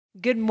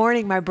Good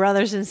morning, my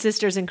brothers and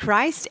sisters in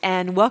Christ,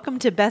 and welcome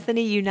to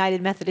Bethany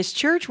United Methodist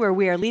Church, where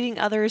we are leading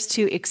others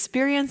to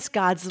experience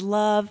God's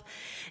love,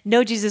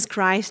 know Jesus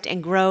Christ,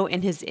 and grow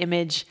in His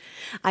image.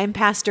 I'm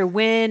Pastor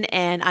Wynn,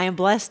 and I am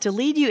blessed to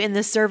lead you in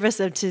the service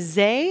of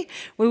today,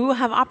 where we will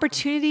have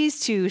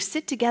opportunities to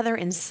sit together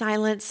in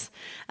silence,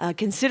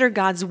 consider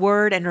God's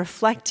Word, and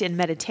reflect in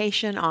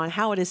meditation on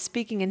how it is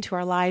speaking into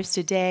our lives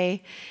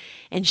today,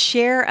 and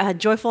share a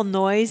joyful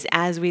noise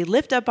as we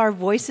lift up our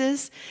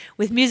voices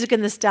with music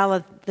in the style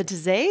of the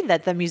Tizay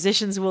that the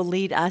musicians will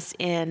lead us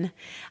in.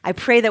 I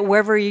pray that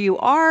wherever you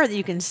are, that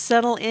you can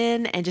settle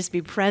in and just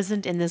be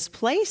present in this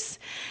place.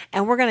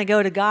 And we're going to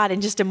go to God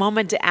in just a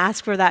moment to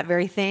ask for that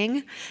very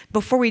thing.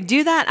 Before we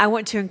do that, I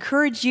want to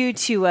encourage you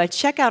to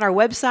check out our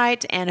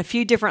website and a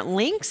few different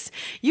links.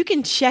 You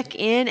can check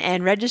in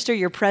and register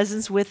your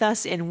presence with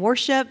us in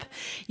worship.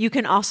 You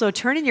can also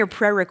turn in your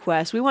prayer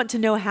requests. We want to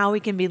know how we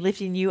can be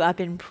lifting you up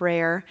in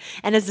prayer.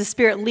 And as the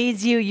Spirit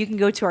leads you, you can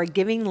go to our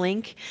giving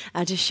link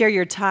to share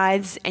your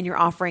tithes and your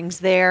offerings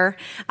there.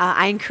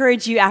 I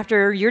encourage you,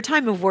 after your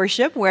time of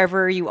worship,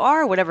 wherever you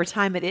are, whatever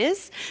time it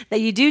is,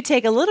 that you do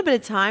take a little bit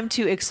of time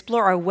to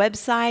explore our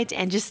website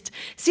and just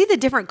see the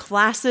different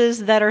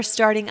classes that are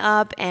starting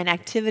up and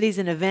activities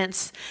and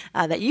events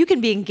that you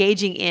can be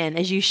engaging in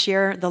as you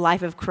share the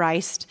life of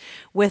Christ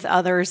with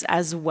others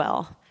as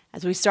well.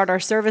 As we start our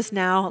service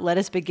now, let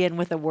us begin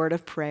with a word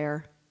of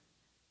prayer.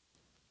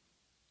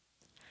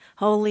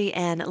 Holy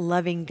and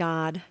loving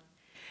God,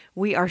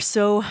 we are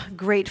so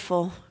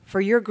grateful for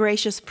your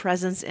gracious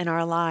presence in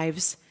our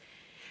lives.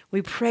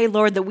 We pray,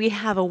 Lord, that we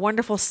have a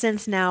wonderful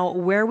sense now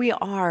where we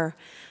are,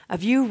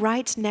 of you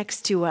right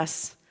next to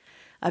us,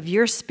 of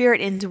your Spirit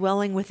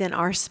indwelling within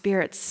our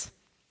spirits.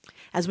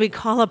 As we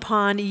call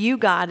upon you,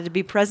 God, to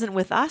be present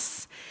with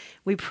us,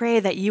 we pray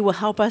that you will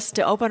help us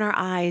to open our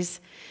eyes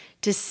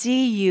to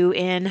see you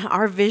in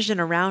our vision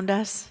around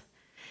us,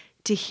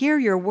 to hear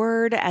your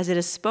word as it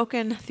is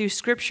spoken through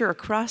Scripture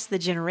across the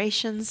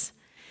generations.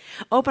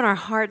 Open our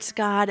hearts,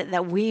 God,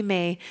 that we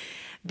may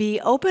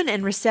be open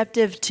and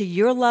receptive to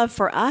your love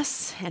for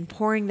us and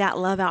pouring that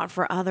love out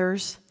for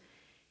others.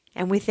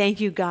 And we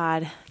thank you,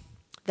 God,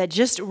 that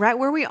just right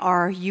where we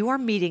are, you are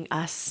meeting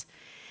us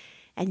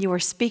and you are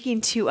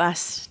speaking to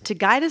us to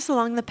guide us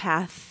along the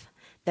path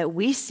that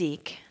we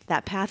seek,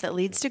 that path that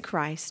leads to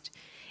Christ,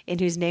 in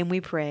whose name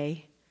we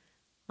pray.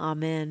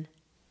 Amen.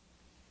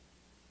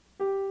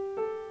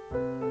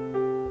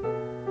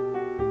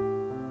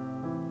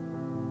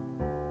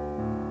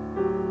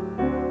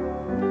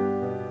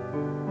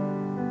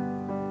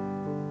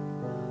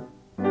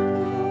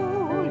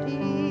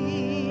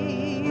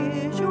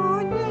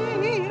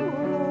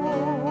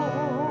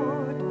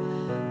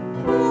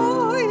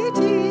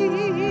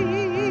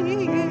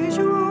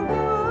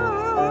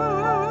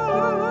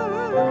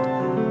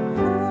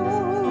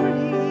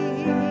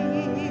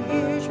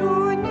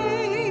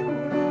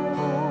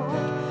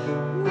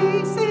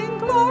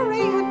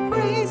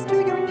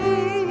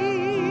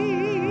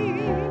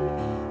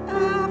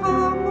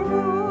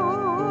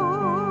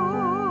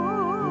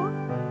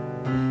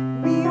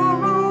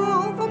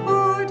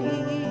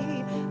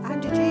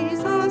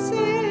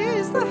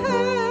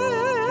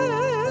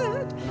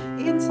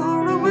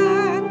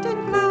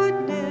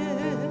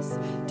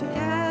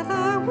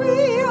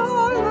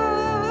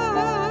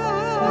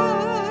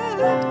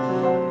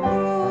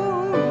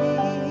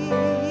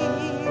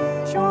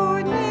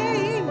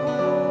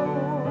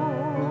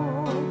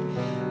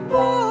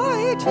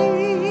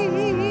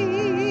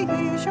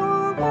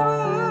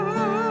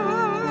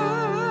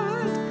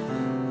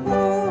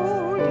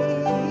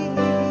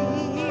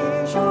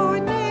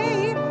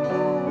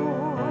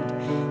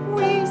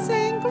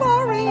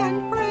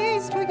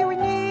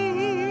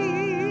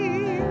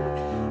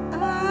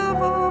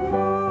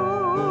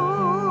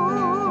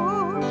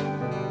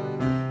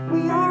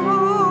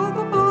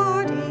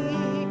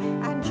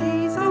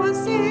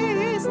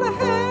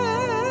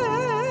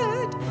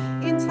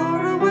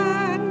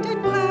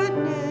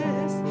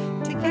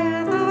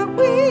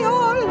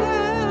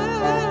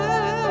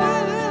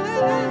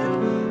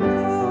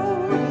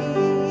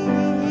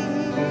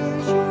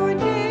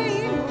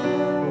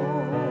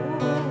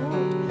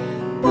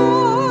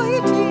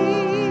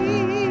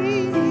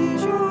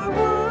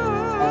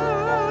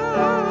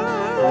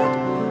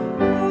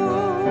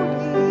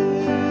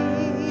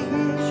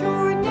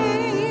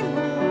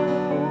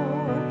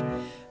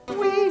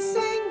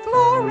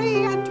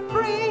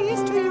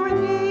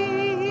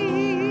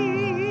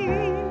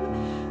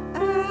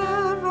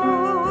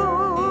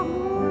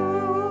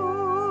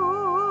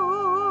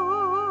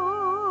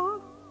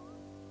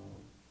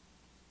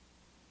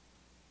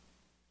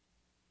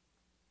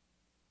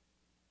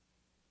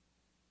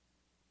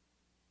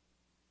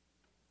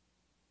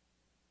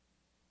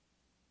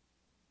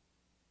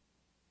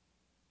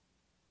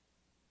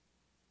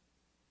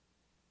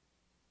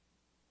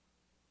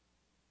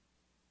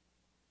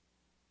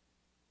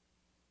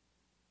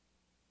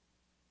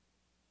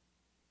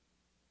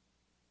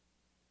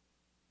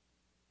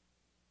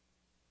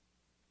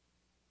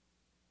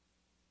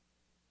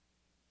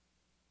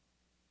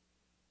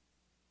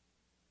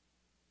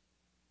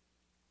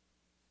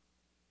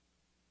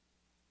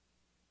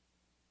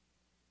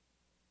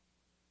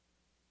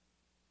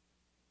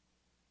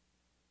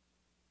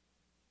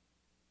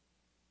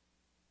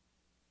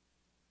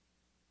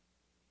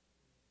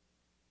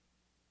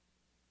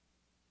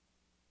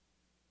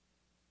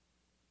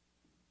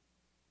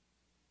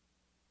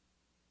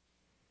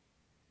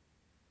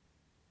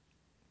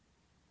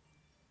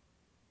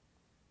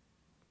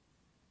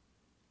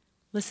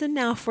 Listen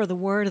now for the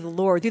word of the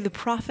Lord through the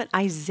prophet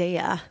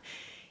Isaiah,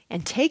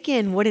 and take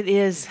in what it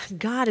is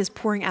God is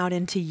pouring out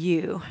into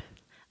you.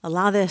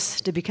 Allow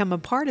this to become a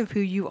part of who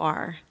you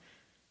are.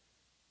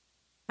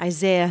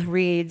 Isaiah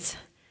reads,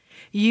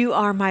 "You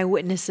are my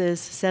witnesses,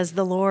 says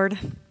the Lord,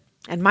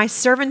 and my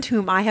servant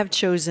whom I have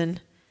chosen,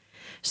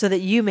 so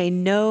that you may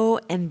know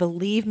and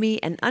believe me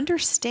and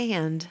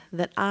understand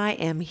that I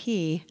am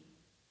He.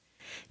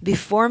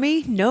 Before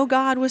me no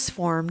God was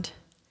formed,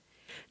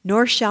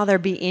 nor shall there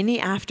be any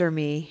after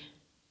me.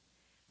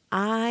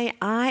 I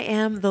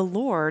am the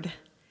Lord,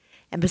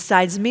 and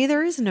besides me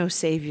there is no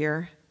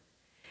Savior.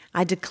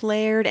 I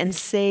declared and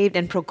saved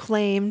and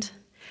proclaimed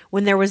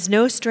when there was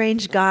no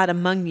strange God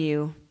among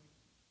you.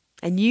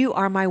 And you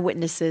are my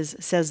witnesses,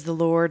 says the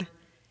Lord.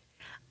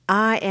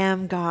 I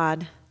am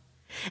God,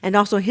 and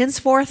also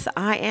henceforth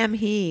I am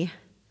He.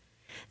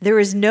 There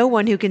is no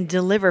one who can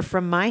deliver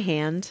from my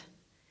hand.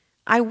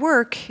 I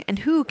work, and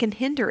who can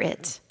hinder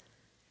it?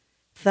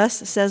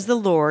 Thus says the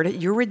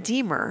Lord, your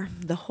Redeemer,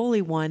 the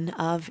Holy One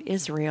of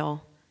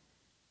Israel."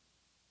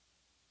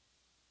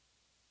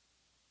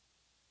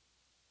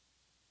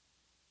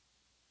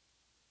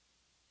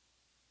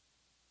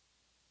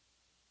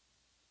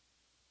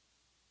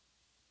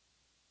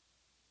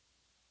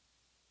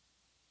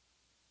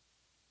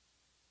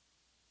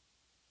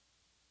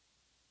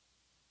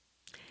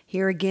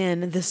 Hear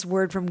again this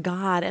word from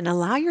God and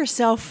allow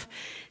yourself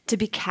to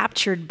be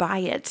captured by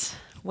it,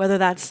 whether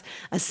that's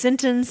a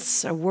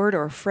sentence, a word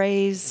or a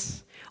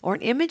phrase, or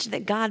an image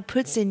that God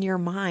puts in your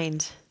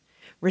mind.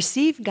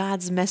 Receive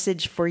God's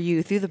message for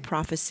you through the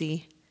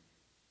prophecy.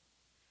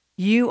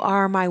 "You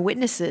are my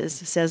witnesses,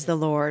 says the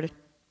Lord,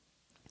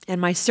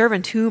 and my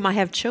servant whom I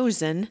have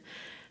chosen,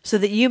 so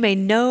that you may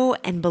know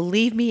and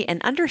believe me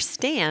and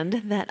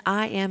understand that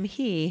I am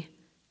He.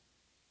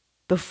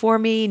 Before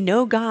me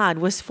no God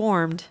was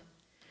formed,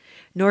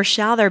 nor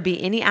shall there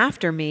be any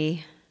after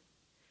me.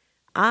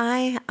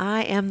 I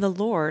am the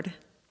Lord,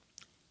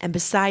 and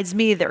besides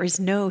me there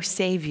is no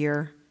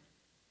Savior.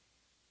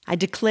 I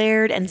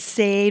declared and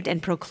saved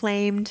and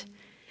proclaimed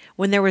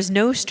when there was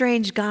no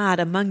strange God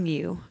among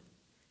you.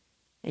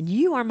 And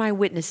you are my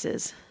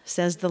witnesses,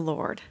 says the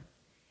Lord.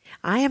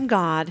 I am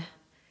God,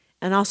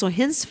 and also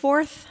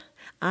henceforth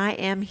I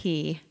am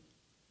He.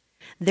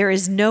 There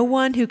is no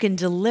one who can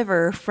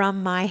deliver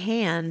from my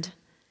hand.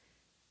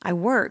 I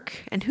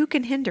work, and who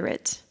can hinder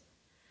it?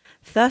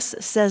 Thus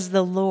says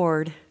the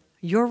Lord,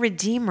 your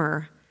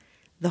Redeemer,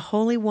 the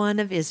Holy One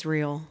of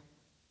Israel."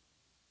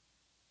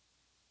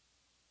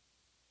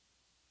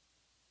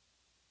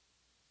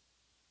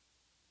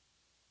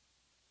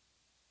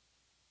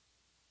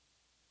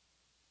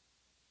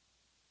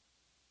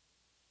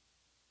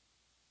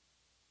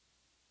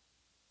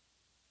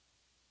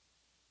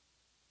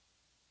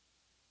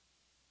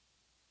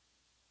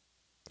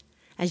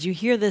 As you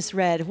hear this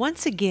read,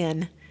 once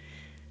again,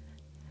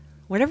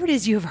 whatever it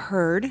is you have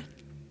heard,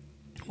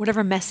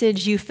 whatever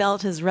message you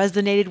felt has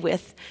resonated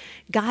with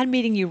God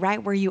meeting you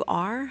right where you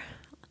are,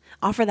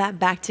 offer that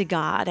back to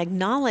God.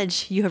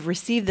 Acknowledge you have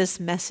received this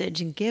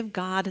message and give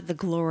God the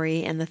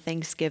glory and the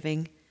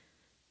thanksgiving.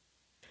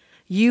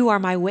 "You are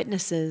my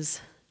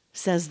witnesses,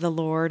 says the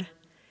Lord,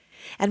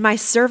 and my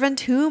servant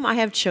whom I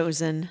have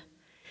chosen,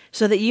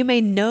 so that you may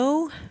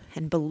know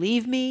and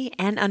believe me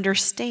and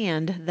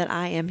understand that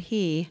I am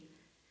He.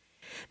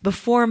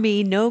 Before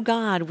me no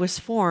God was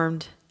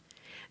formed,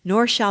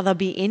 nor shall there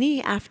be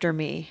any after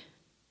me.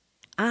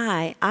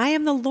 I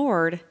am the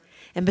Lord,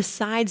 and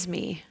besides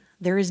me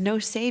there is no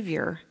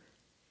Savior.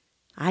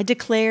 I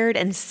declared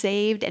and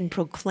saved and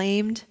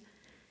proclaimed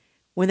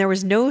when there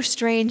was no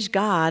strange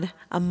God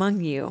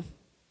among you.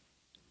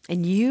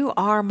 And you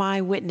are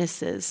my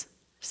witnesses,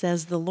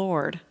 says the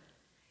Lord.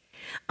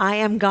 I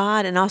am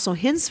God, and also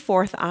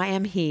henceforth I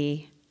am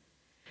He.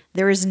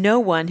 There is no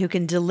one who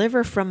can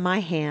deliver from my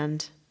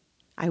hand.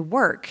 I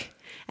work,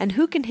 and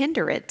who can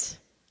hinder it?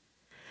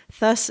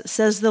 Thus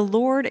says the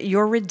Lord,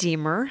 your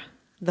Redeemer,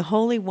 the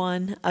Holy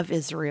One of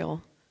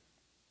Israel."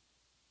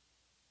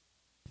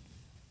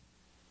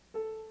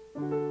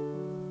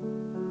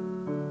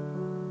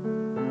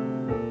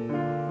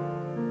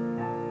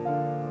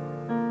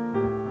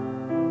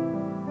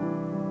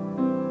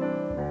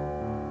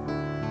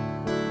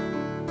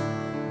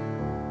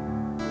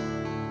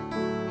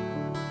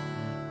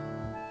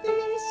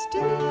 Be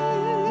still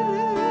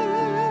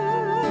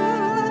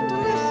and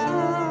listen,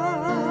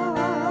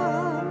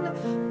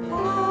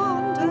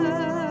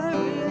 ponder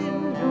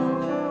in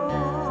your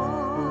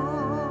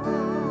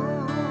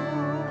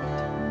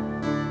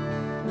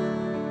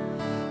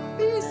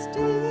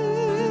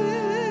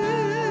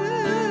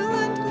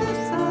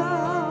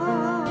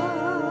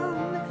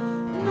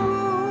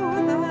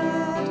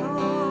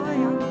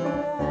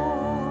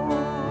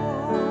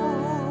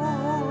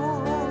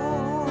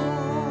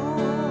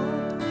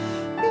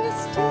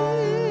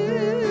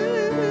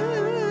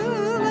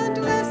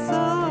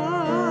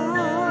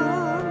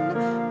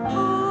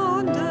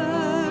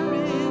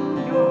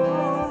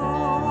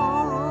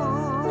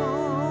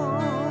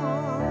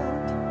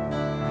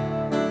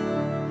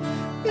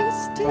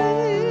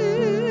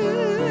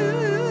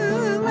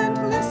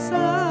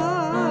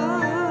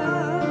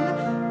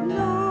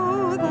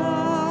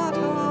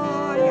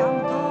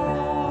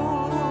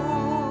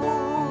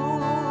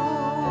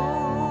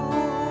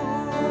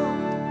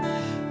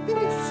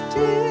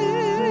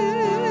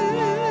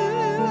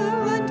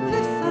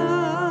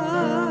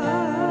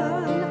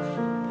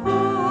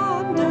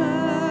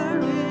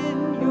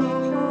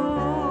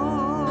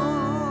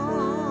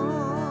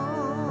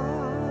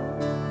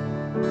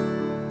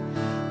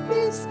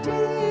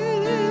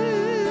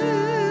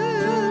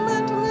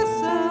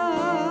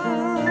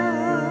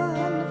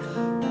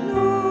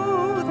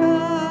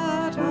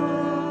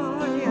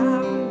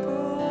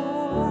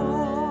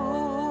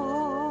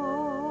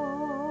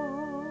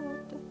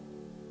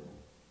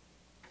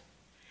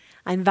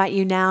I invite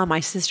you now, my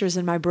sisters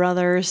and my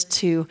brothers,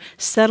 to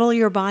settle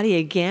your body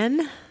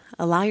again.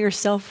 Allow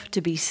yourself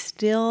to be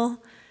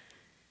still.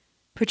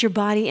 Put your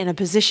body in a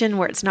position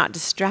where it's not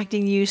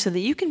distracting you so that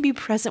you can be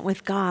present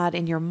with God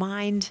in your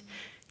mind,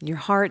 in your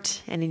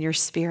heart, and in your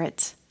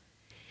spirit.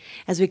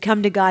 As we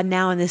come to God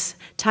now in this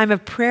time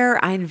of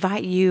prayer, I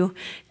invite you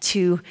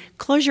to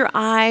close your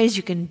eyes.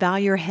 You can bow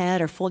your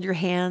head or fold your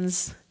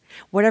hands,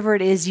 whatever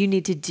it is you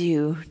need to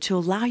do to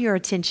allow your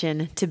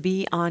attention to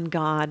be on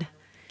God.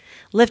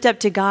 Lift up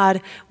to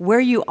God where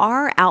you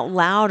are out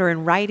loud or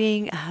in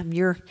writing,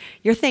 your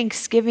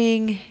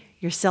thanksgiving,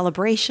 your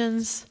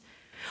celebrations,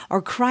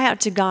 or cry out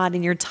to God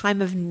in your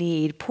time of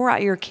need. Pour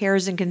out your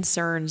cares and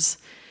concerns,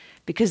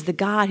 because the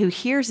God who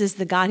hears is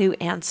the God who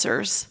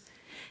answers.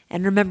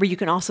 And remember, you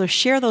can also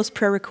share those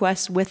prayer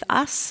requests with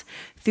us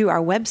through our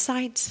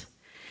website.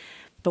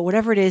 But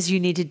whatever it is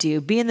you need to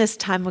do, be in this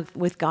time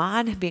with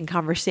God, be in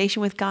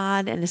conversation with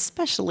God, and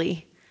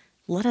especially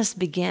let us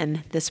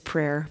begin this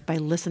prayer by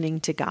listening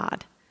to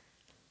God.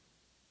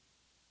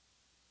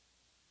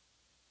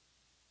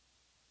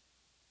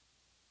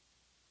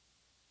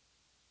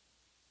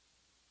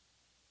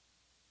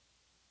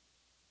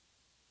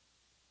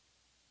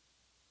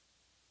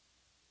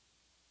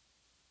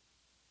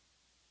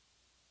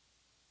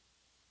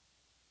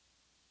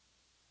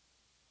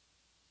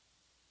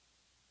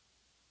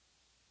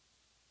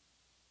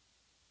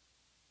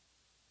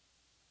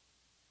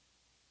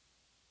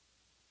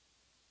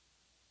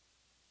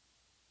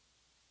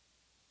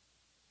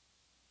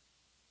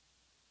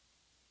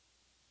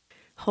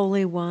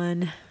 Holy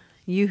One,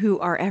 you who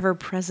are ever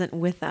present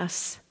with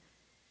us,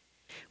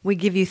 we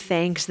give you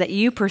thanks that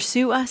you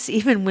pursue us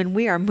even when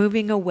we are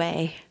moving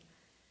away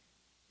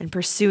and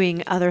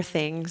pursuing other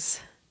things.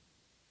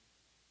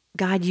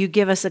 God, you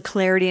give us a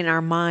clarity in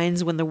our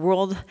minds when the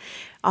world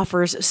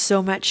offers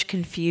so much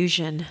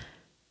confusion.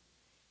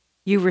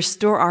 You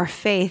restore our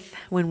faith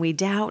when we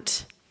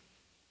doubt,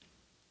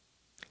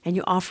 and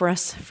you offer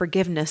us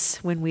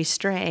forgiveness when we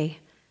stray.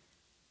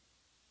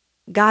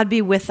 God,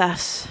 be with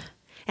us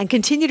and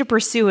continue to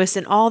pursue us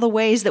in all the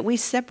ways that we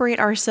separate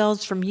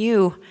ourselves from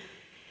you,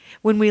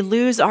 when we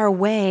lose our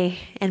way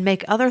and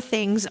make other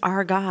things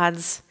our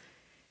gods,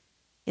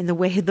 in the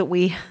way that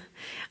we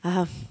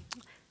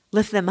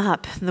lift them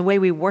up, in the way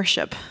we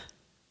worship.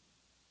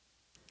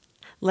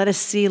 Let us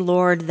see,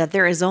 Lord, that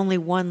there is only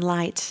one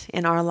light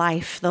in our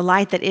life, the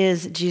light that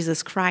is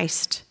Jesus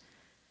Christ,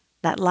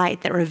 that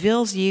light that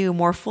reveals you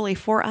more fully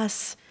for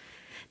us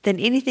than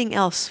anything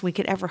else we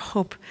could ever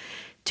hope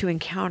to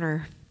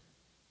encounter.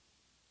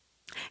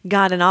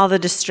 God, in all the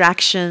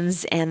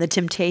distractions and the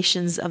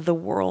temptations of the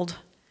world,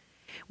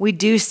 we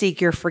do seek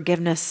your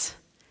forgiveness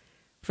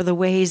for the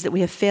ways that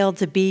we have failed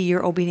to be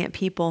your obedient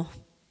people.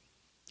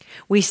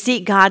 We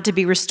seek, God, to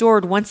be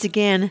restored once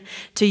again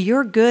to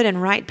your good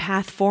and right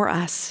path for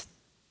us.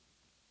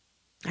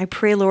 I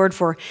pray, Lord,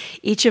 for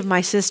each of my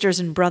sisters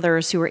and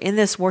brothers who are in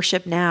this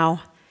worship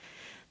now,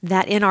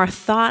 that in our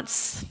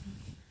thoughts,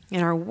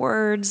 in our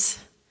words,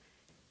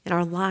 in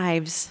our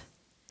lives,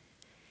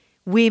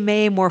 we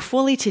may more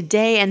fully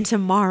today and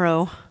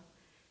tomorrow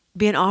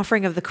be an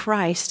offering of the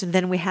Christ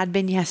than we had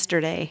been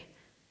yesterday.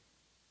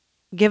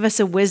 Give us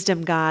a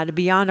wisdom, God,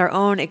 beyond our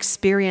own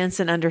experience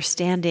and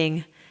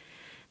understanding,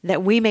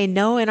 that we may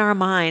know in our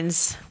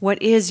minds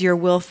what is your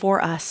will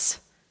for us.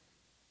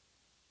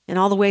 In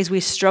all the ways we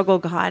struggle,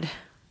 God,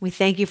 we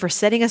thank you for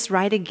setting us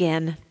right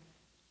again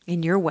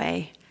in your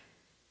way.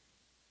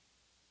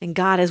 And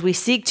God, as we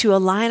seek to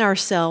align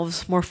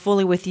ourselves more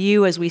fully with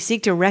you, as we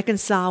seek to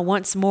reconcile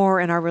once more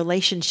in our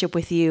relationship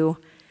with you,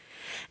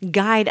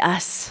 guide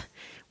us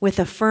with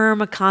a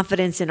firm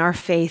confidence in our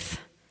faith,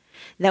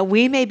 that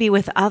we may be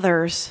with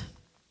others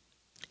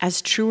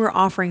as truer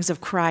offerings of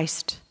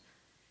Christ.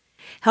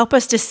 Help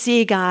us to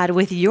see, God,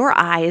 with your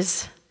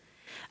eyes,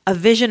 a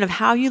vision of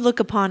how you look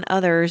upon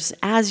others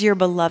as your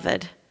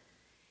beloved.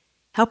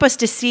 Help us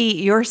to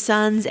see your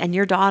sons and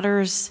your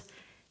daughters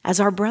as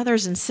our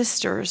brothers and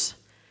sisters,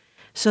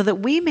 so that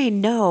we may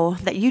know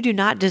that you do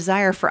not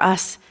desire for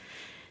us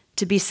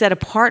to be set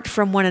apart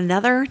from one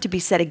another, to be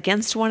set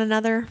against one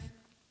another,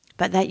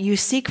 but that you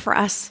seek for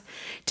us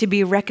to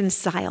be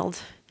reconciled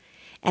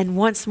and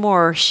once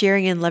more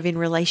sharing in loving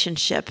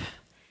relationship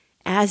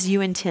as you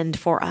intend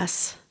for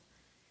us.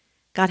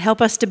 God,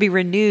 help us to be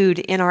renewed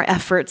in our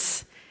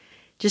efforts,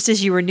 just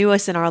as you renew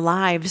us in our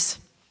lives,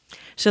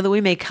 so that we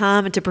may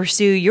come to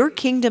pursue your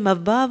kingdom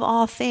above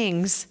all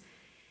things,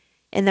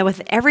 and that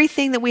with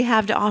everything that we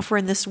have to offer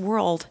in this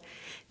world,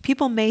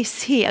 people may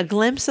see a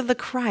glimpse of the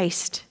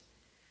Christ.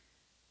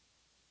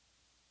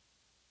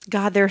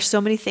 God, there are so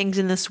many things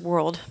in this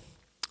world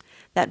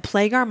that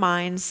plague our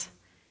minds,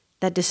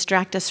 that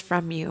distract us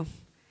from you.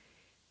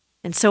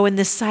 And so in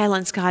this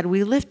silence, God,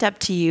 we lift up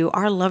to you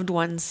our loved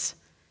ones,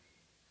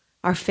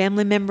 our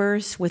family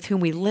members with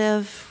whom we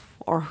live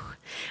or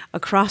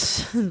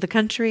across the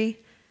country,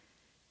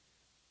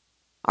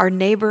 our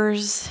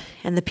neighbors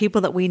and the people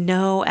that we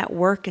know at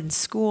work and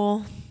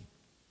school,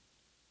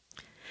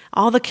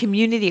 all the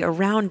community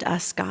around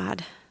us,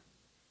 God,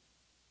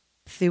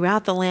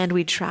 throughout the land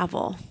we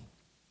travel.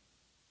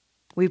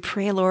 We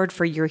pray, Lord,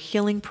 for your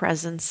healing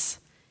presence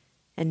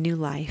and new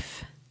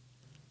life.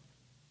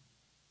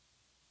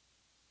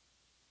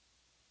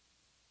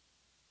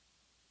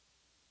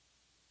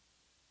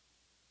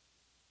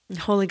 And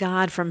Holy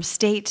God, from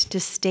state to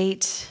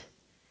state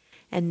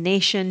and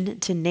nation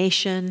to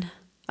nation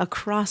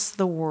across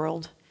the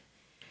world,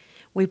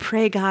 we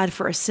pray, God,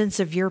 for a sense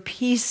of your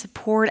peace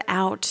poured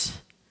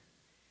out.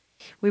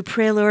 We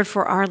pray, Lord,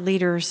 for our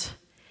leaders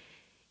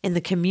in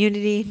the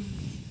community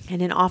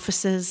and in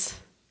offices,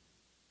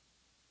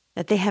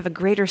 that they have a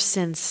greater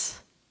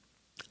sense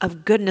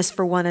of goodness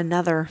for one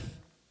another.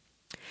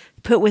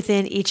 Put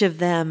within each of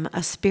them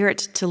a spirit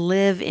to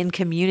live in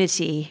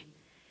community,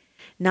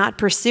 not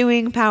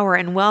pursuing power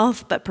and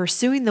wealth, but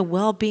pursuing the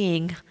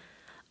well-being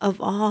of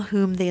all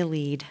whom they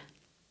lead.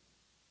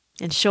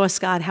 And show us,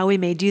 God, how we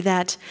may do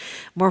that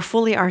more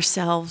fully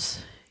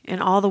ourselves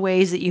in all the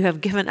ways that you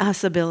have given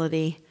us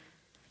ability.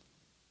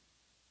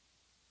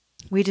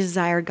 We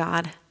desire,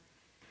 God,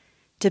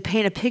 to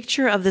paint a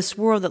picture of this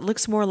world that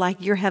looks more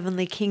like your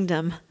heavenly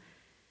kingdom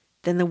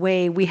than the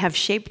way we have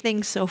shaped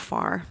things so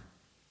far.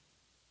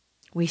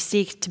 We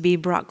seek to be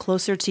brought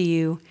closer to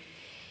you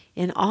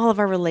in all of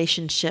our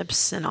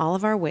relationships, in all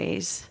of our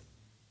ways,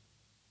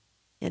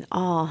 in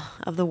all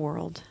of the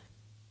world.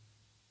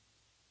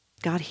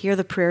 God, hear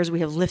the prayers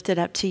we have lifted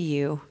up to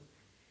you,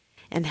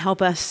 and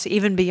help us,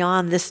 even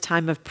beyond this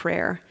time of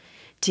prayer,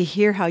 to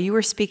hear how you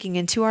are speaking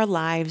into our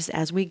lives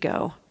as we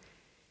go.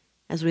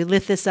 As we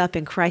lift this up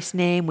in Christ's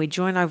name, we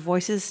join our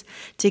voices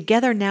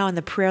together now in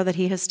the prayer that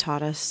he has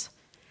taught us.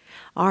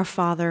 Our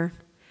Father,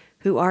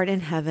 who art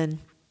in heaven,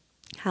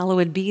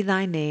 hallowed be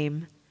thy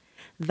name.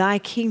 Thy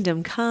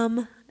kingdom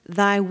come,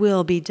 thy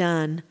will be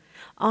done,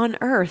 on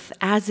earth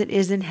as it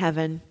is in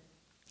heaven.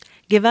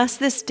 Give us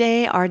this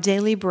day our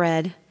daily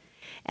bread,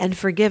 and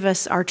forgive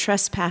us our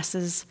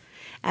trespasses,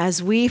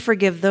 as we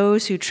forgive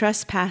those who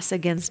trespass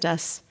against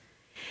us.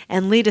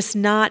 And lead us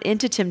not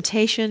into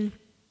temptation,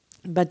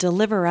 but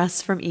deliver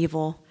us from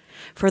evil.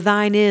 For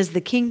thine is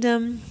the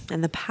kingdom,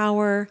 and the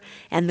power,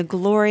 and the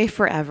glory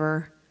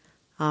forever.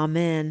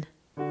 Amen.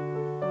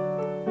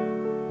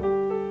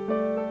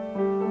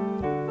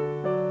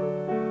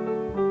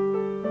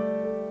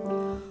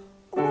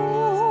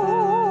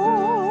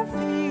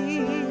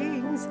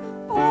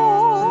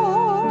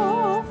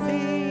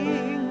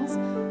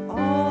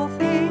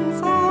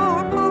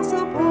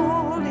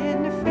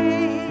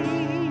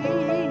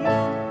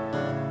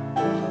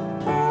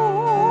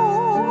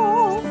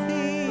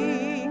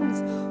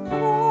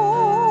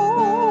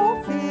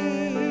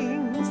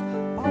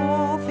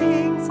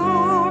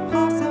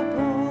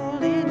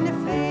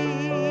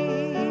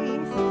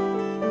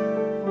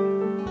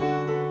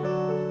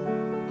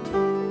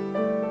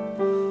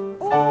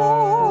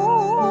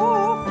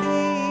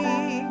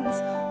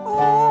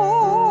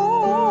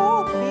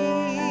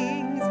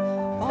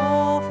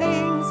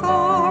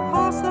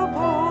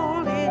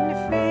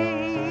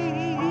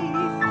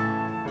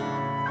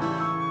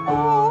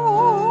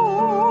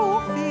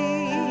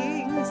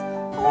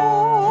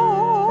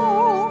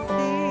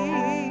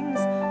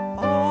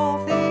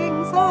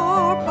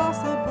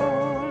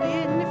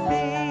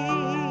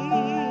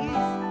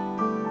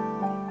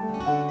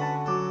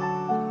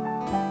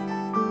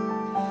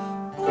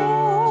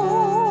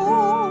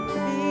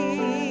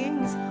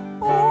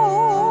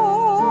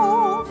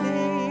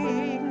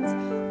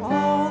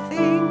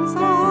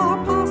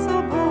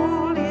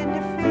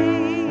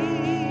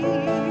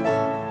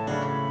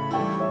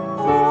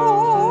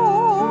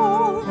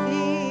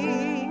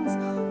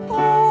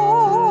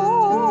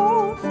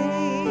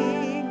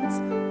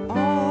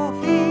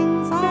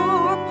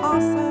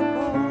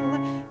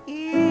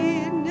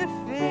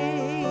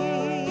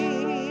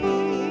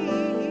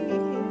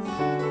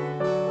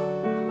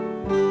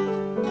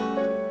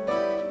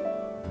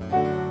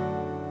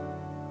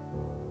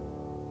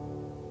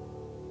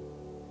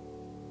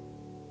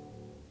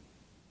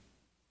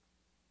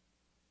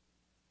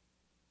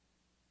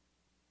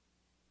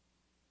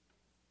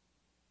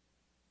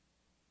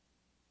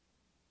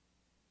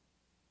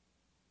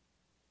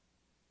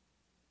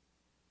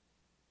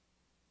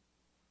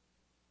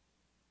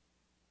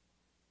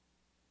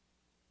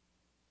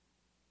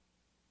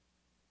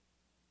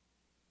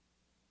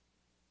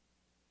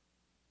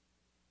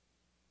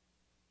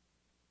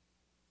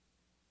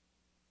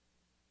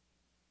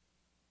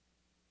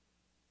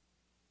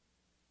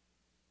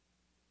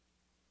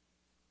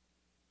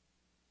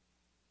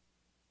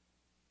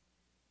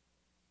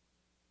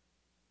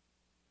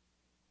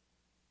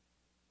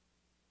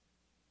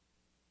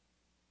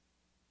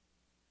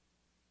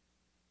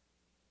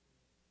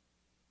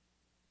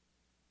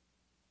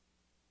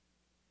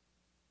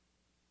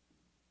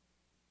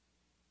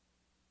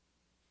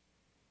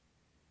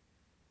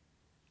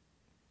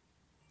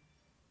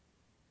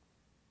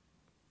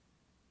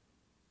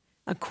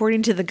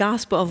 According to the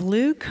Gospel of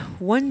Luke,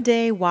 one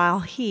day while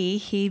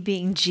he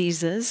being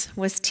Jesus,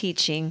 was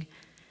teaching,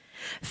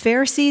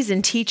 Pharisees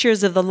and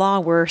teachers of the law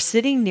were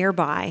sitting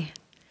nearby.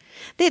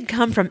 They had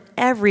come from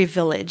every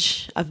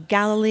village of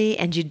Galilee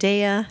and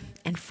Judea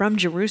and from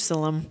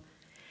Jerusalem.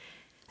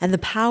 and the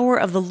power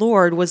of the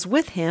Lord was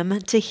with him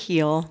to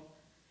heal.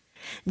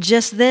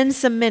 Just then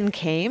some men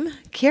came,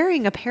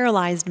 carrying a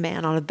paralyzed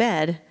man on a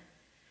bed.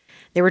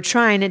 They were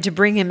trying to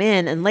bring him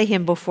in and lay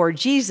him before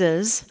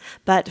Jesus,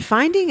 but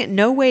finding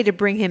no way to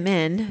bring him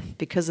in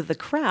because of the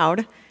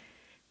crowd,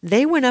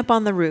 they went up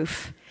on the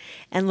roof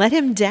and let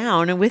him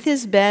down with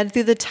his bed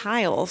through the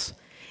tiles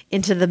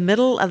into the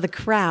middle of the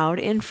crowd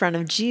in front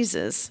of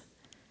Jesus.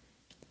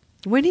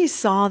 When he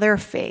saw their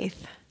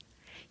faith,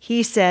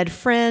 he said,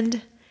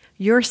 "Friend,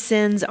 your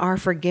sins are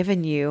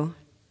forgiven you."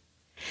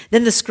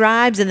 Then the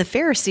scribes and the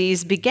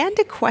Pharisees began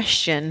to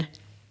question,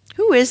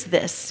 "Who is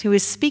this who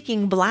is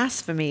speaking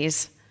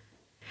blasphemies?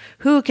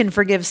 Who can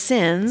forgive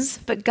sins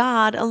but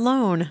God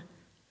alone?"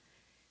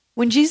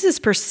 When Jesus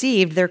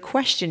perceived their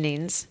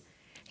questionings,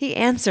 he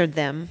answered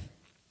them,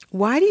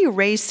 "Why do you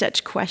raise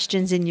such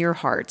questions in your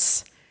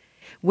hearts?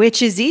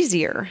 Which is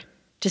easier,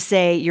 to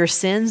say, 'Your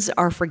sins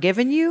are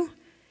forgiven you,'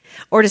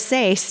 or to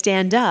say,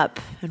 'Stand up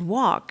and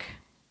walk'?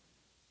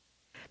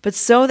 But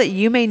so that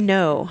you may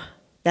know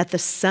that the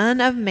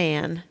Son of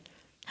Man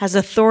has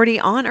authority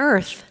on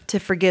earth to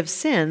forgive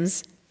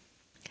sins,"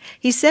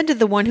 he said to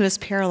the one who is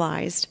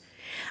paralyzed,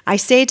 "I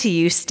say to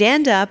you,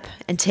 stand up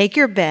and take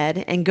your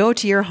bed and go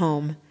to your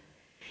home."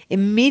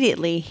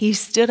 Immediately he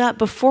stood up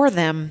before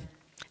them,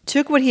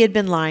 took what he had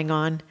been lying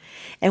on,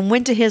 and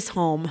went to his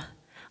home,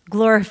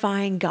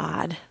 glorifying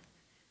God.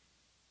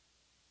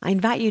 I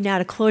invite you now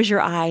to close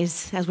your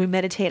eyes as we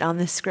meditate on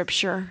this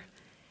scripture.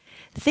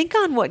 Think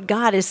on what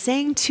God is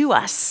saying to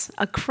us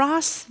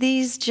across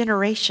these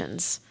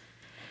generations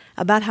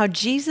about how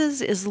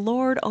Jesus is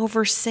Lord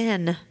over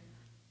sin.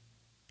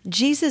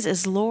 Jesus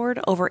is Lord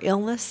over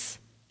illness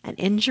and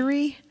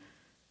injury.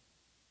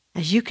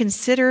 As you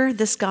consider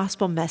this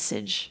gospel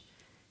message,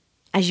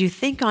 as you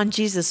think on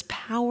Jesus'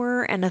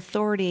 power and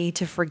authority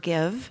to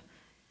forgive,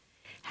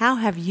 how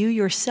have you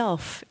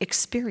yourself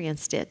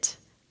experienced it?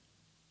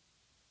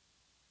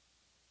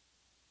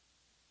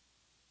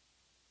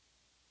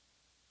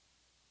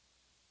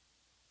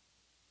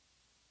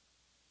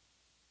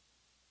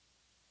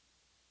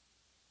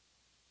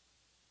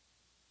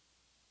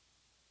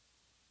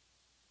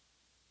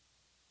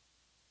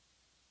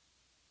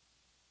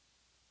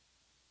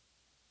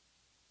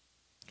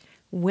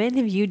 When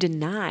have you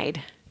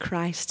denied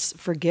Christ's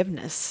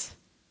forgiveness?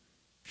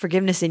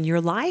 Forgiveness in your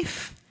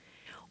life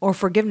or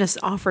forgiveness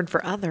offered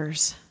for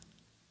others?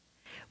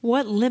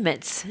 What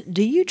limits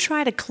do you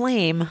try to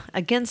claim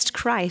against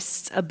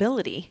Christ's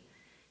ability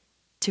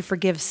to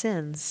forgive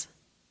sins?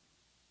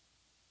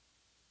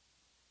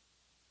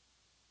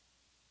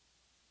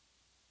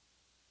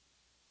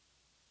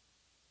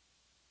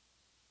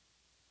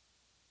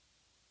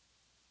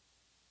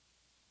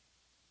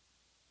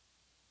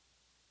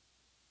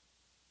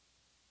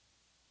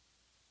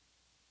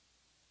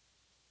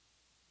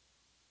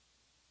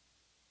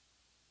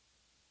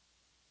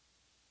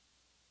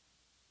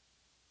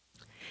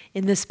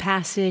 In this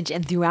passage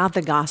and throughout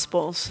the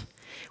Gospels,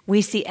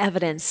 we see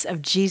evidence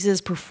of Jesus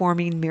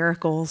performing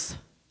miracles.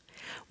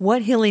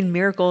 What healing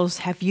miracles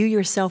have you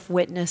yourself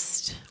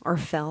witnessed or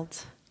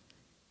felt?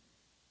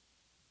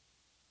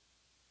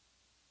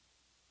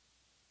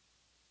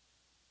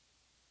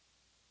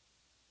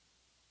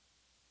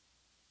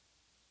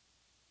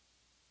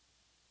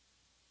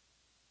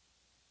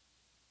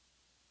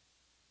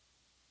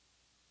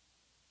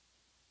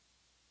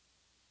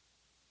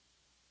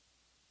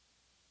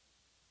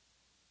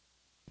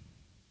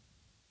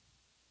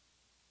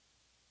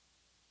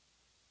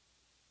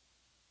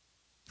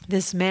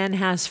 This man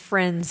has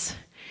friends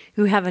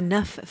who have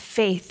enough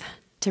faith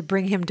to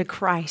bring him to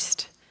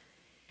Christ.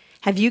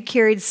 Have you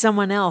carried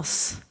someone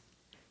else,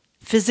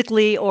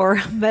 physically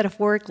or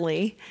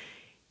metaphorically,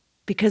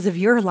 because of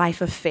your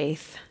life of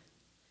faith?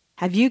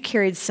 Have you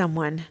carried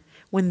someone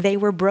when they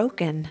were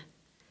broken?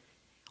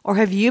 Or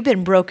have you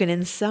been broken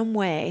in some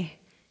way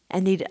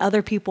and need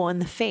other people in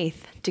the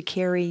faith to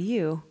carry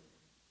you?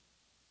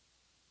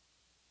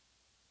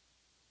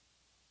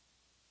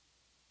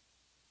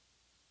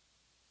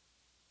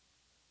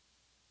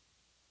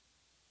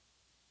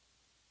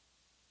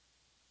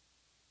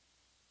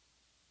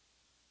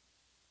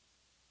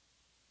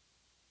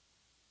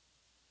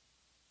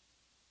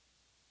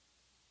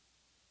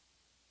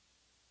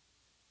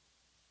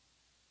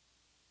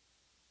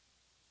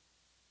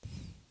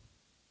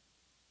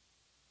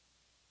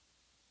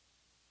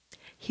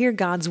 Hear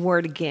God's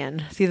word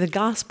again through the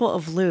Gospel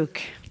of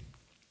Luke.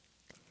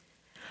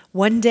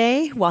 One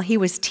day, while he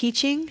was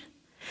teaching,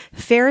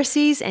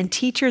 Pharisees and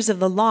teachers of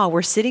the law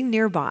were sitting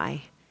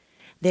nearby.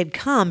 They had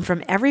come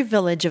from every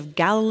village of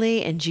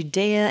Galilee and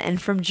Judea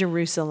and from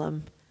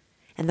Jerusalem,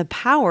 and the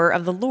power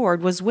of the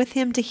Lord was with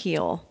him to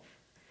heal.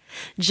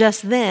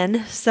 Just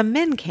then, some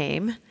men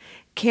came,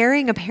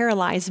 carrying a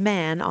paralyzed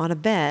man on a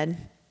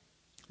bed.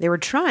 They were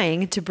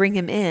trying to bring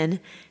him in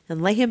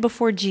and lay him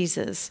before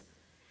Jesus.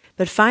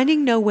 But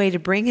finding no way to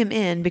bring him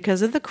in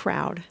because of the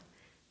crowd,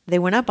 they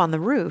went up on the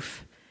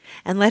roof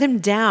and let him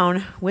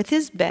down with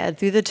his bed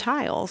through the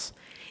tiles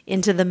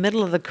into the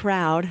middle of the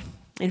crowd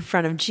in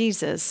front of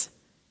Jesus.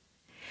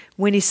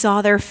 When he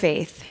saw their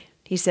faith,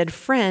 He said,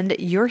 "Friend,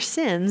 your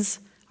sins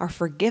are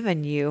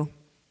forgiven you."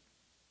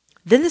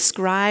 Then the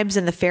scribes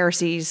and the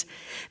Pharisees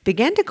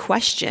began to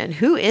question,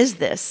 "Who is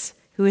this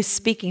who is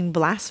speaking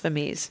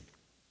blasphemies?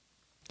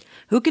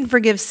 Who can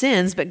forgive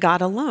sins but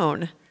God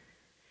alone?"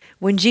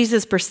 When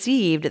Jesus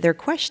perceived their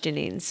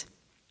questionings,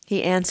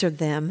 he answered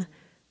them,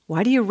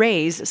 "Why do you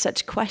raise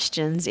such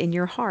questions in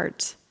your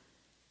hearts?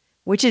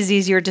 Which is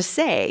easier to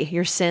say,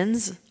 'Your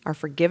sins are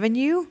forgiven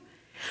you,'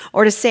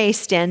 or to say,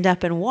 'Stand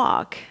up and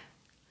walk'?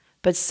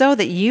 But so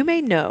that you may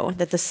know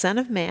that the Son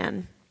of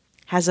Man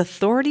has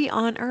authority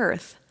on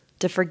earth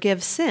to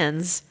forgive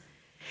sins,"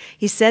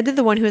 he said to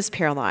the one who is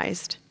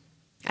paralyzed,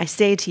 "I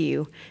say to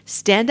you,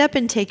 stand up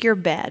and take your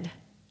bed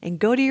and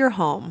go to your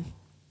home."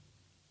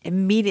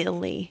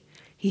 Immediately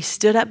he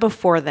stood up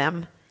before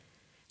them,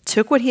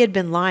 took what he had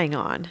been lying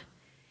on,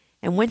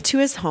 and went to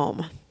his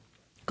home,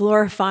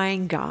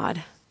 glorifying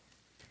God.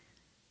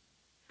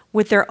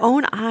 With their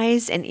own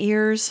eyes and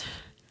ears,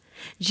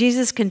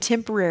 Jesus'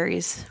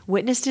 contemporaries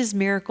witnessed his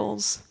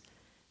miracles,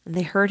 and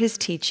they heard his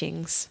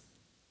teachings.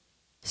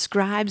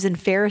 Scribes and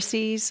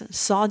Pharisees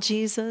saw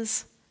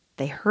Jesus,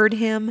 they heard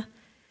him,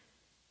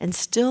 and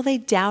still they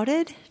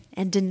doubted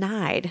and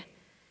denied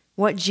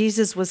what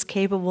Jesus was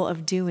capable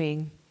of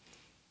doing.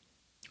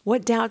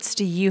 What doubts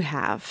do you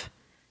have?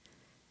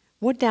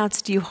 What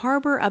doubts do you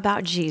harbor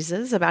about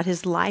Jesus, about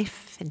his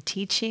life and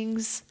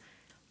teachings,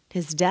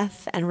 his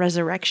death and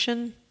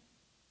resurrection?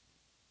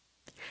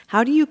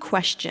 How do you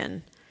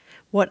question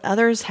what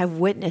others have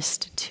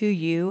witnessed to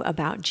you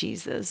about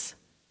Jesus?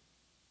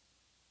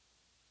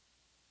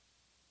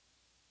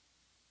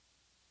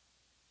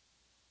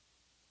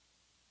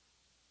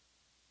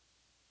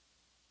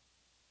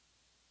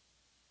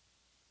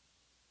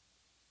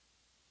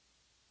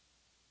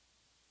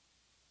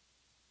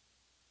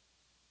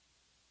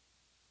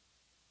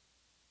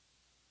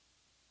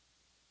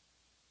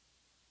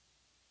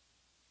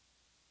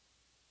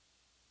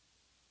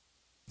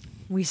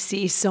 We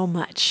see so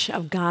much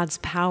of God's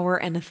power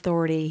and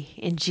authority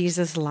in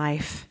Jesus'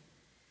 life.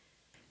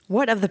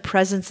 What of the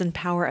presence and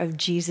power of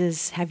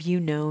Jesus have you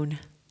known?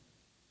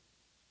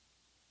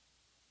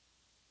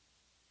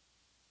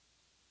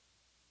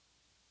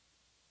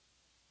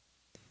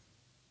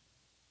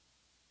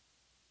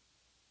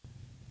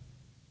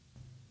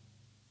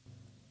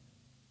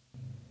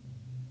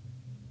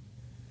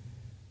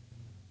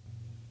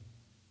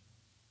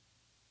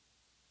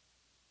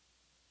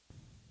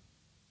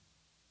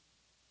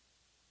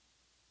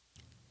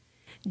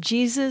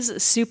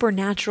 Jesus'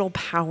 supernatural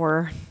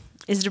power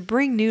is to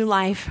bring new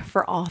life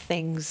for all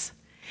things,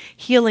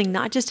 healing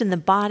not just in the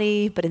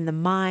body, but in the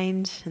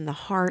mind, in the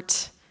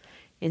heart,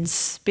 in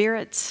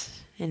spirit,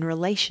 in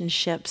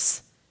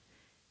relationships.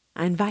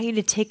 I invite you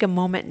to take a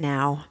moment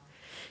now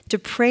to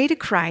pray to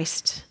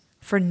Christ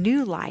for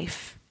new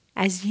life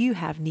as you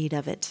have need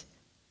of it.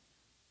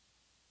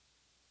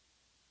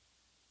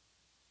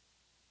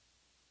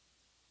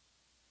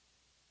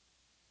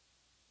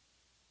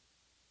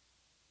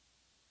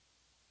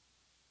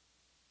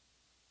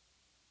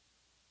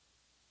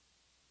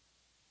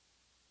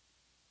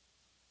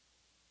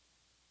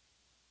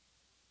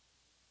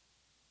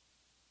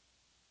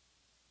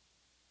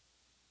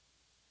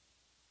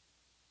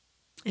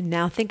 And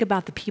now think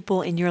about the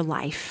people in your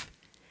life.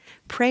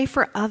 Pray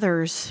for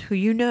others who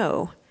you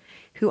know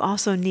who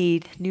also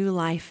need new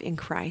life in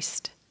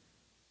Christ.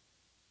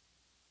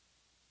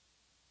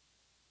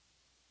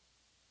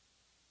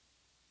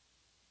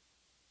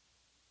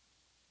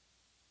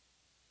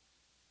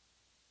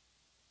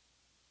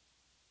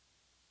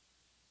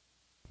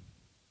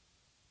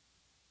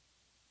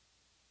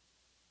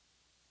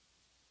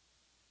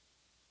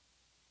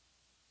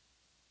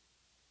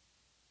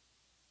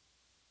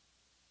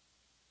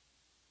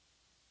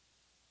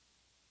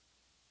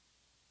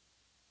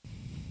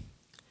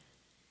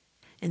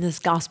 In this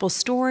gospel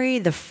story,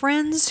 the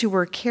friends who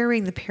were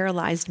carrying the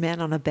paralyzed man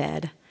on a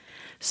bed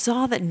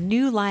saw that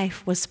new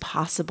life was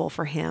possible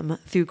for him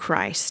through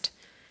Christ.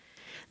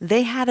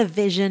 They had a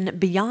vision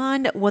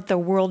beyond what the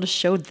world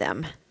showed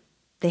them.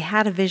 They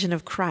had a vision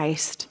of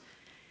Christ.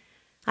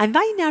 I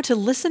invite you now to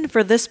listen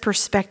for this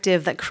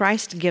perspective that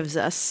Christ gives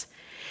us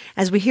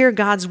as we hear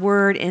God's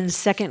word in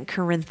 2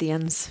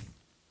 Corinthians.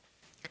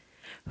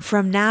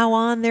 "From now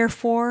on,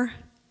 therefore,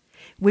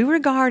 we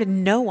regard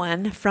no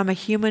one from a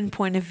human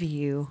point of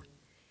view.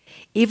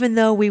 Even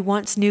though we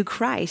once knew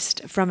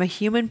Christ from a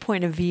human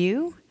point of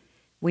view,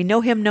 we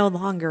know him no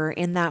longer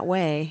in that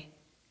way.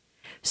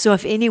 So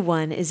if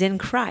anyone is in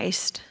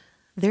Christ,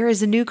 there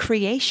is a new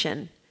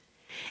creation.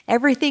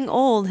 Everything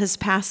old has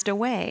passed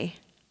away.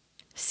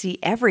 See,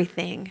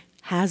 everything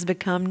has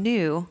become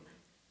new.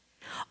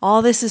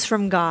 All this is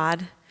from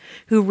God,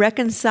 who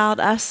reconciled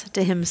us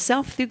to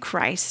himself through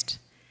Christ,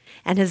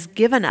 and has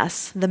given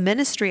us the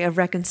ministry of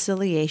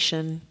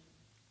reconciliation.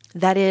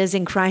 That is,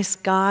 in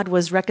Christ, God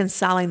was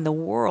reconciling the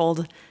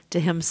world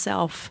to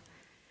himself,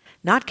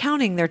 not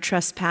counting their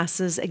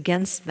trespasses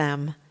against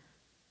them,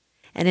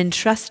 and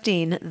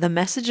entrusting the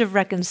message of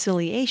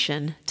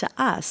reconciliation to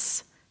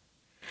us.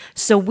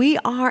 So we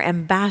are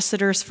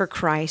ambassadors for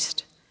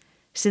Christ,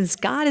 Since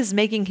God is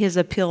making his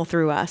appeal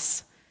through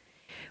us,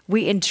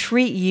 we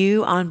entreat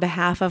you on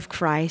behalf of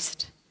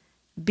Christ,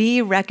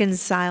 be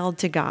reconciled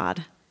to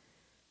God.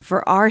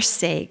 For our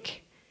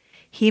sake,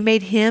 he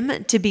made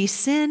him to be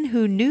sin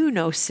who knew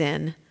no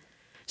sin,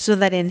 so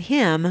that in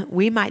him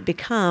we might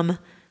become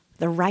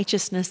the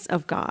righteousness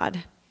of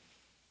God.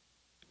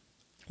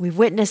 We've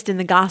witnessed in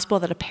the gospel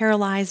that a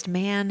paralyzed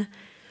man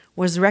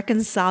was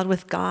reconciled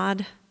with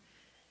God,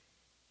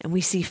 and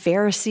we see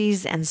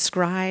Pharisees and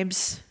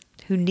scribes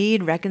who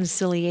need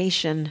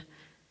reconciliation.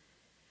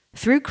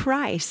 Through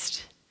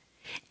Christ,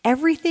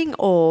 everything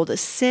old,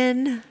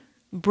 sin,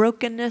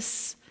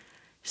 brokenness,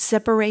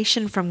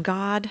 separation from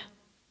God,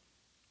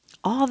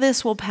 all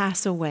this will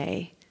pass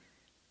away.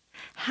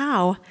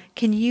 How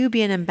can you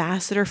be an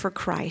ambassador for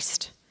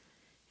Christ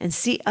and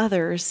see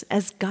others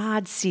as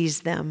God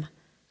sees them?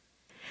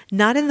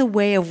 Not in the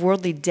way of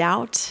worldly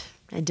doubt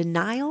and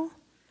denial,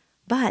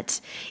 but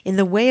in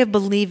the way of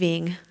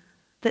believing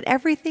that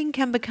everything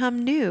can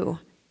become new.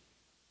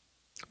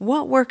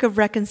 What work of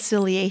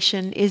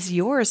reconciliation is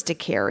yours to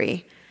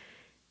carry,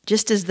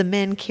 just as the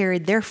men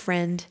carried their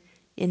friend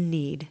in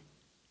need?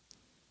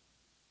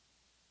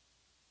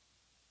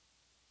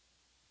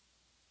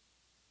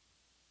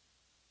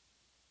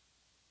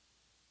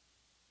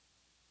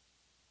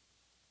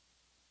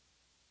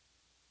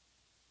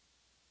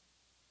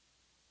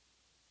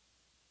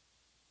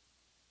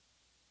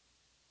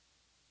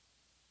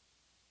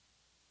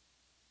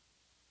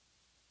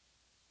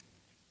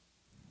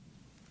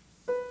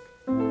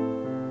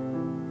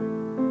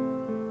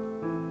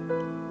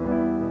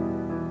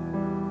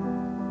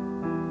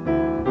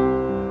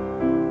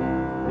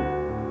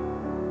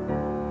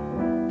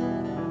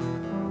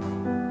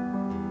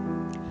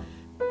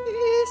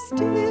 Be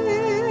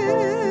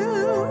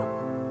still,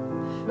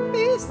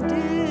 be still,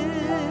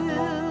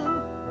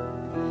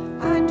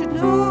 and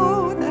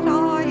know that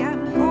I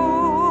am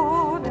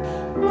God.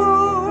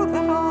 Know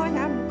that I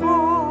am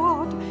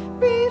God.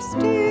 Be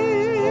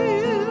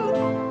still,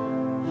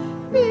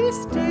 be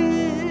still,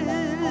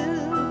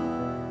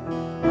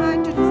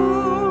 and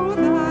know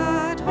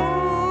that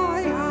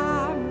I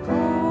am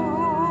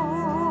God.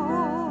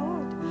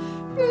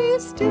 Be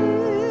still,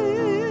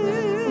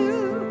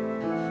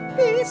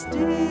 be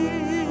still,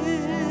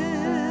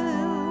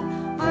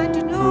 and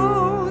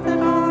know that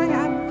I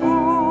am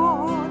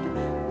God.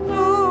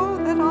 Know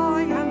that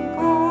I am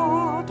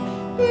God.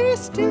 Be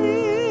still,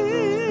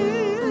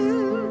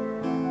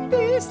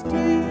 be still,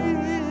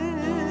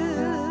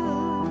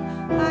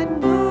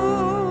 and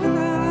know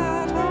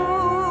that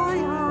I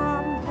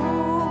am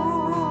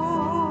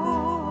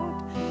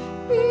God.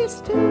 Be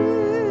still,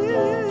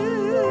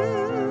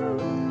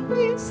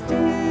 be still,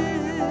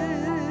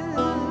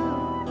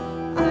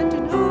 and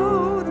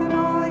know that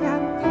I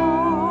am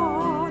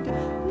God.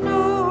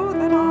 Know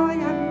that I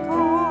am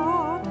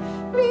God.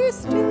 Be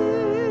still,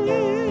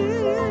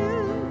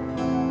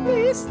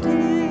 be still,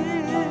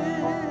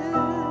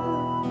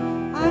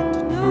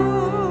 and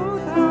know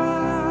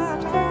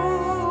that I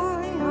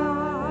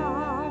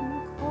am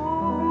God.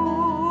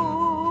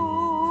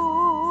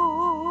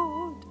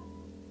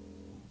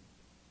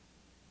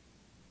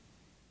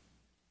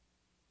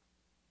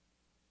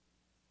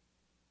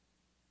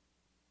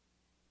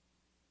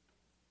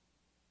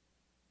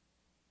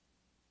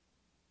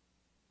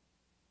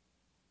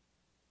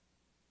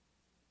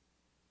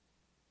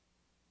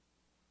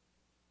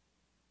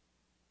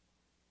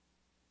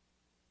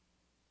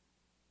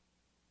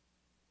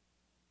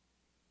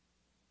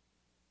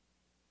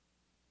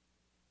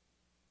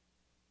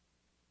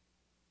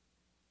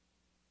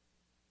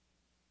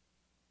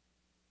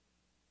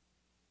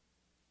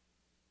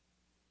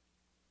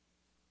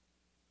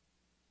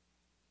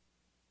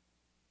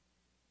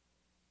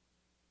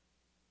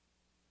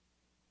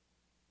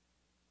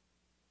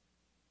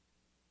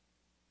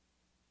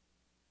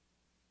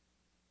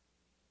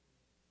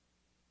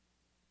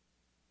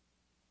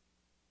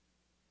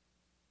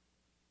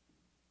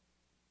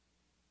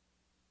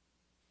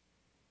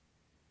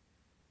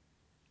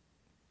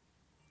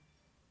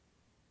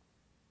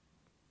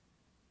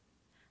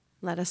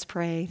 Let us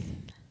pray.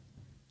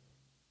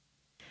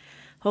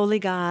 Holy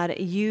God,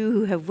 you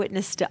who have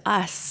witnessed to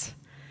us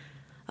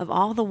of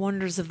all the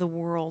wonders of the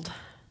world,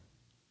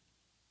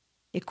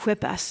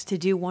 equip us to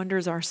do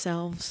wonders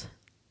ourselves.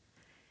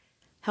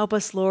 Help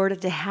us,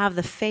 Lord, to have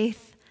the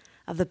faith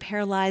of the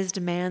paralyzed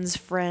man's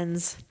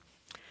friends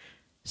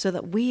so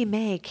that we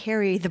may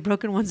carry the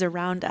broken ones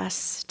around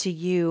us to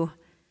you.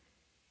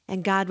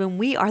 And God, when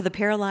we are the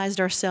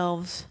paralyzed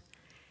ourselves,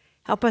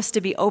 help us to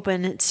be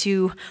open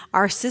to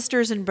our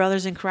sisters and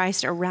brothers in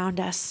Christ around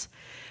us,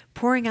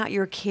 pouring out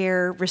your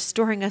care,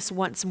 restoring us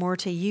once more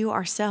to you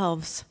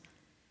ourselves.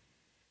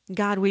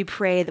 God, we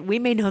pray that we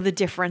may know the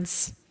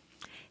difference.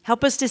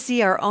 Help us to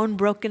see our own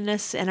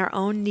brokenness and our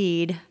own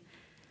need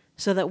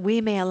so that we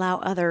may allow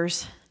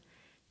others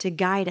to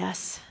guide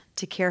us,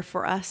 to care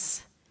for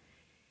us.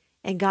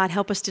 And God,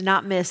 help us to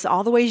not miss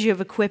all the ways you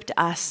have equipped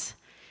us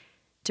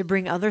to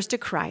bring others to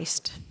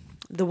Christ,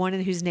 the one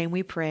in whose name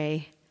we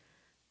pray.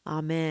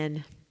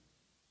 Amen.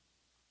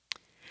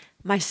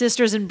 My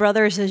sisters and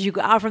brothers, as you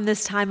go out from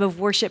this time of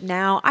worship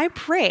now, I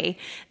pray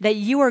that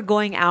you are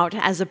going out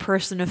as a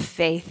person of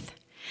faith,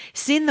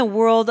 seeing the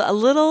world a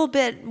little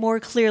bit more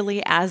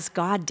clearly as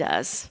God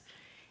does,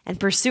 and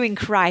pursuing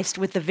Christ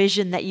with the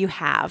vision that you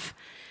have,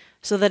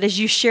 so that as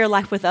you share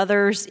life with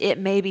others, it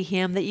may be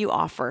Him that you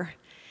offer.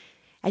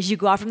 As you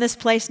go out from this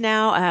place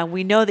now,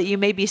 we know that you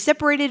may be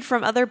separated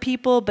from other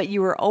people, but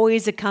you are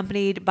always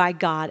accompanied by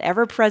God,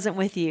 ever present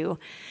with you,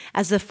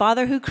 as the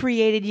Father who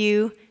created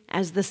you,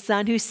 as the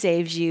Son who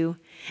saves you,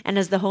 and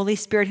as the Holy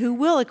Spirit who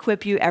will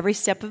equip you every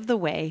step of the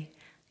way.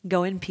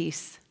 Go in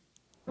peace.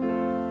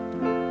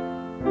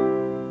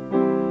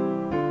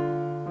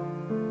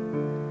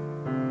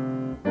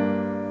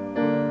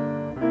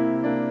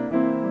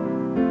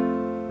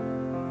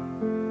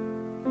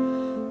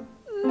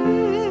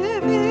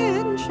 Live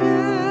in charity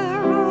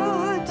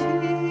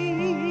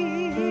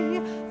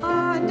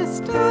and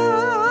steadfast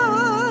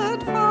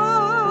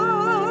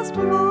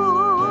love.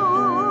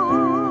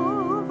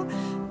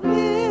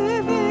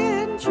 Live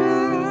in charity.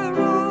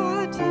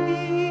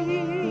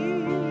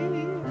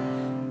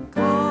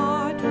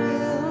 God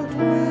will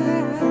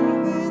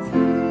dwell with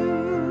you.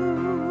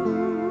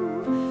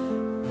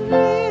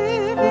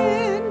 Live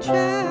in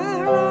charity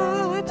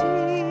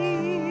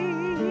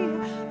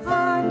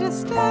and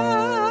steadfast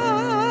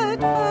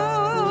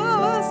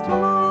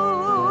love.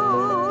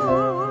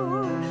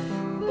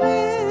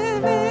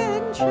 Live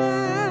in charity.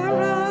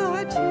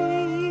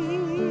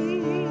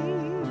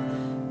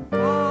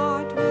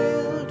 God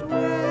will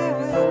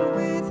dwell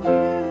with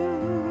you.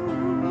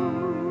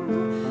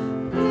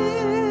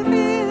 Live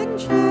in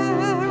charity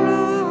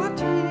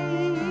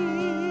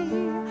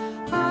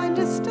and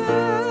steadfast